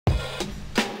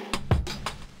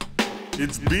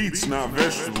It's beets, not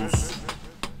vegetables.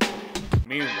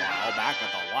 Meanwhile, back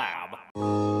at the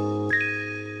lab.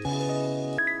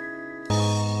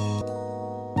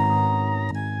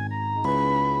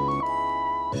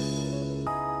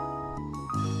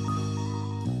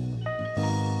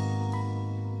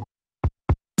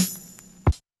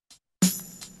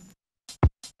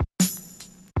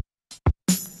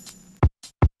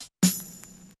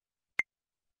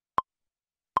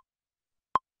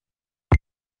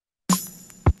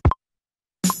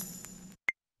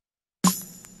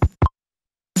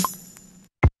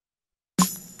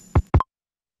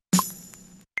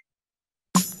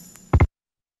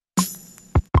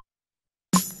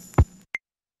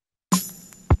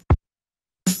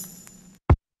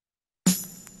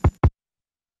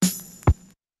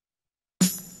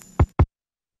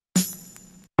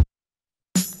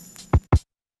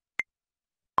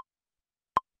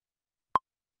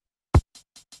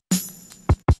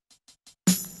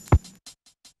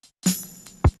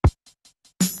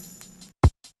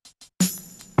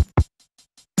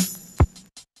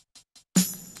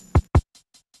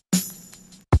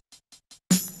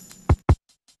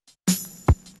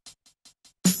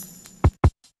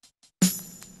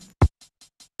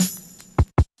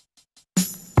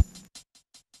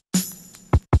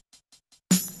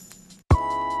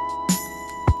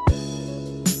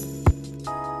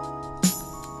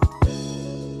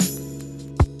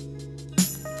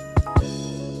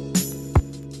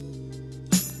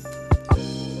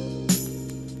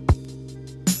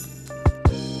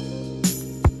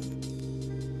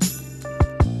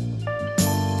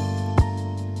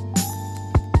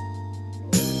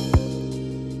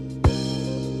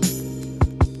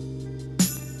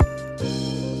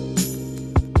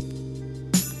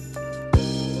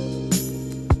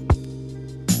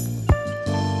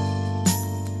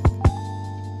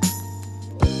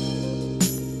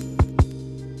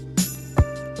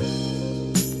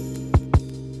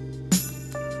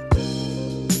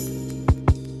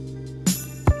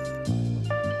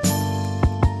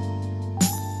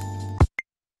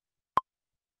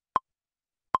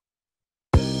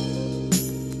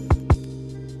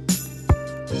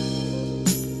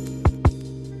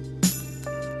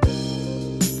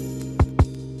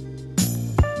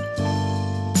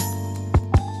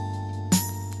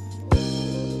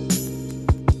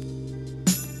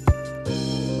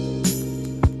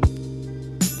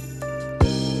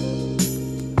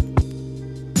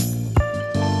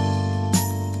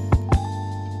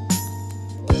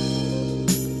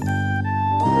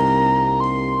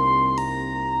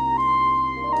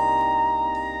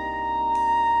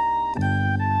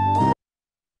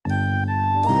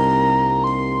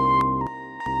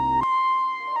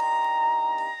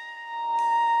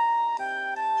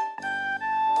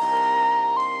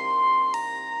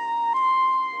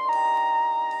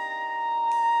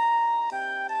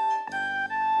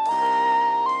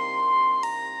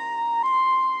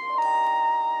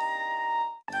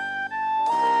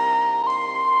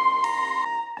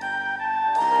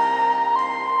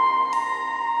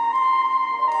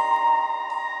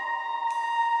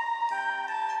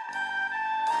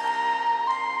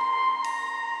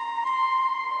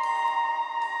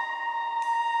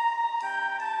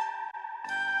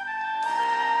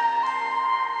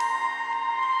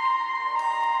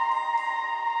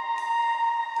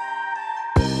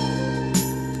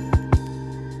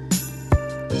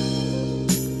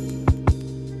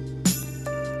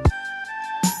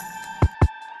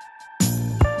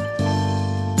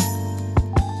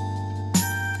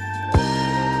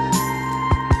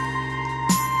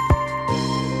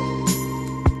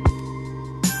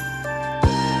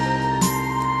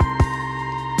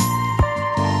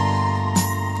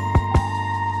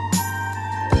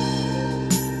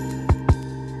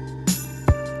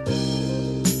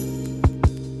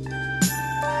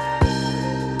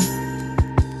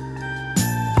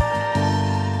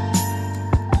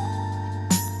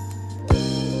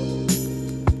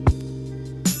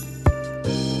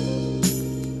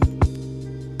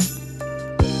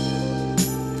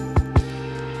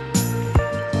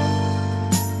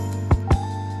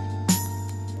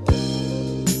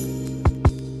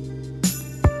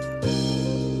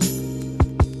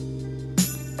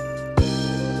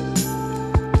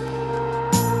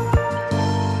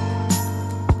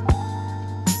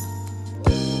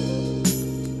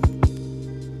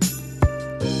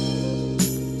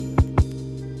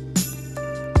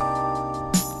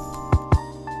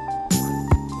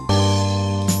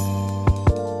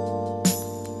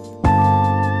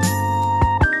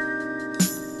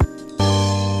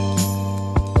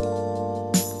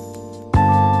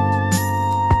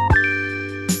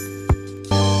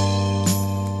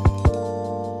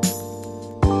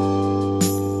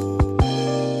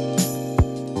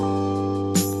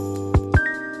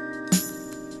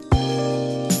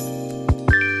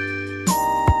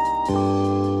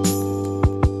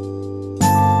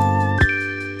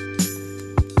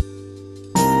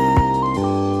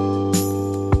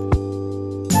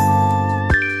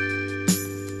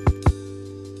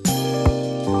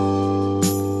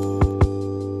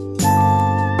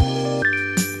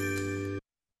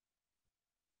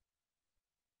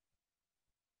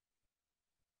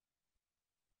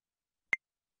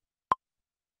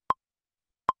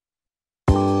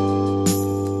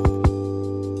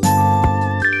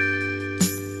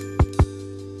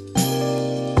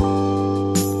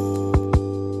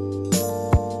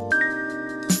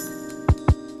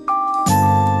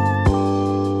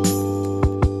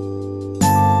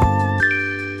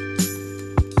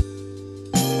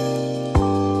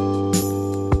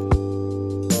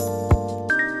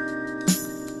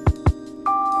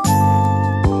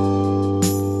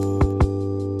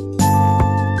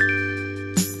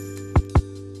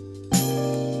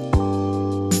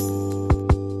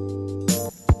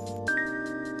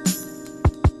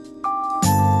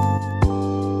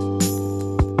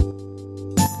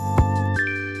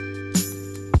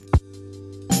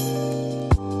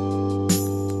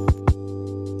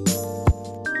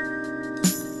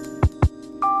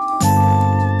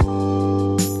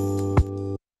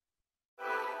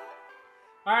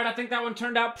 I think that one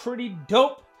turned out pretty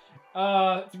dope.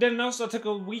 If you didn't know, so I took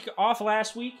a week off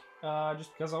last week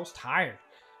just because I was tired.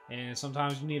 And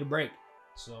sometimes you need a break.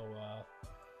 So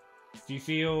if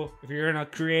you're in a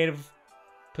creative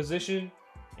position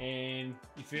and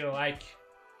you feel like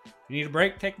you need a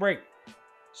break, take a break.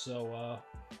 So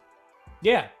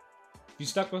yeah, if you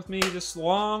stuck with me this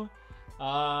long,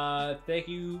 thank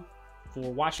you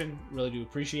for watching. Really do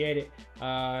appreciate it.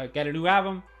 Got a new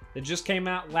album that just came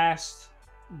out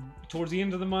towards the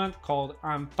end of the month called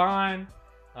I'm Fine.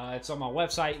 It's on my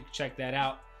website. You can check that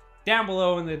out down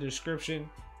below in the description.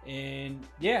 And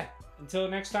yeah, until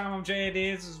next time, I'm Jay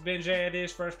Ideas. This has been Jay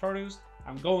Ideas Fresh Produce.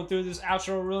 I'm going through this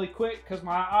outro really quick because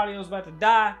my audio is about to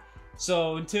die.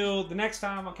 So until the next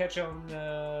time, I'll catch you on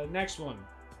the next one.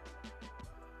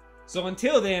 So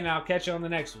until then, I'll catch you on the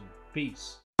next one.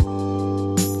 Peace.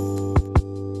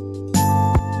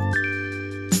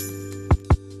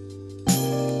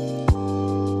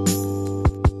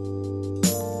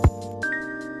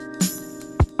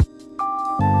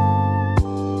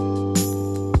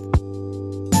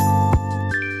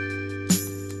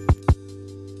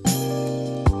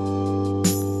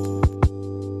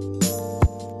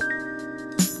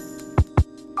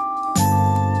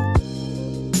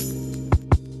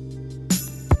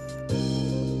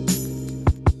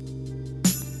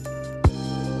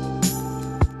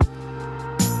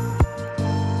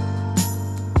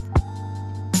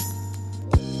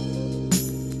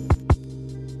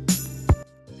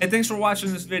 Hey, thanks for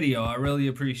watching this video. I really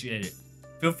appreciate it.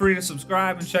 Feel free to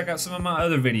subscribe and check out some of my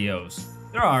other videos.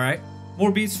 They're alright.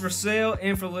 More beats for sale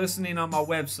and for listening on my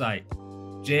website,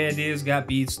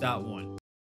 jayideasgotbeats.one.